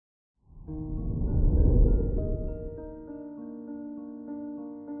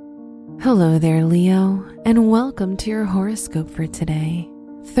Hello there, Leo, and welcome to your horoscope for today,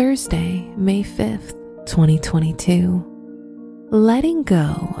 Thursday, May 5th, 2022. Letting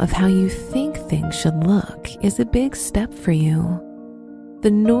go of how you think things should look is a big step for you. The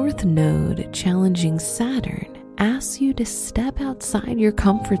North Node challenging Saturn asks you to step outside your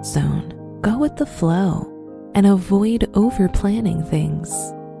comfort zone, go with the flow, and avoid over-planning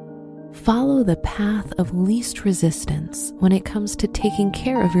things. Follow the path of least resistance when it comes to taking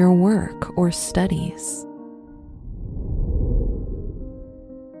care of your work or studies.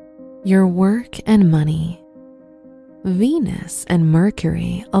 Your work and money. Venus and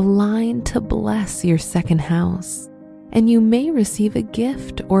Mercury align to bless your second house, and you may receive a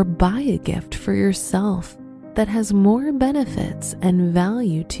gift or buy a gift for yourself that has more benefits and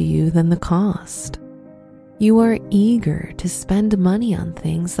value to you than the cost. You are eager to spend money on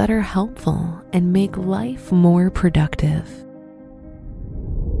things that are helpful and make life more productive.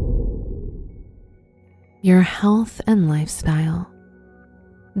 Your health and lifestyle.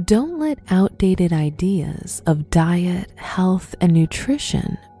 Don't let outdated ideas of diet, health, and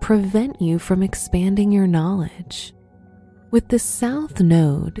nutrition prevent you from expanding your knowledge. With the South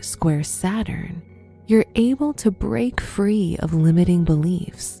Node square Saturn, you're able to break free of limiting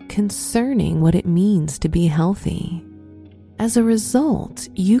beliefs concerning what it means to be healthy. As a result,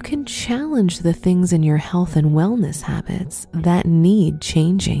 you can challenge the things in your health and wellness habits that need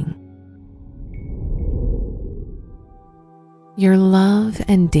changing. Your love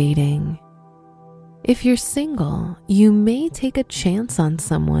and dating. If you're single, you may take a chance on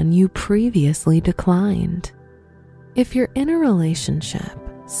someone you previously declined. If you're in a relationship,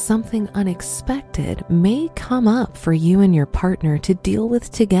 something unexpected may come up for you and your partner to deal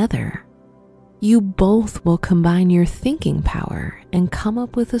with together. You both will combine your thinking power and come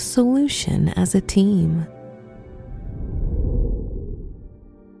up with a solution as a team.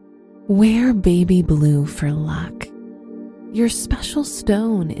 Wear baby blue for luck. Your special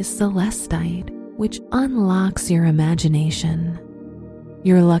stone is celestite, which unlocks your imagination.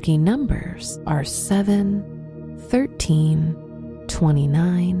 Your lucky numbers are 7, 13,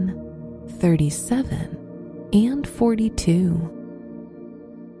 29, 37, and 42.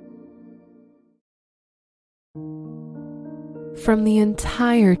 From the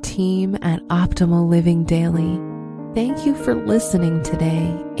entire team at Optimal Living Daily, thank you for listening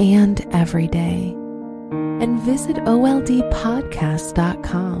today and every day. And visit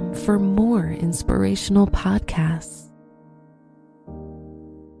oldpodcast.com for more inspirational podcasts.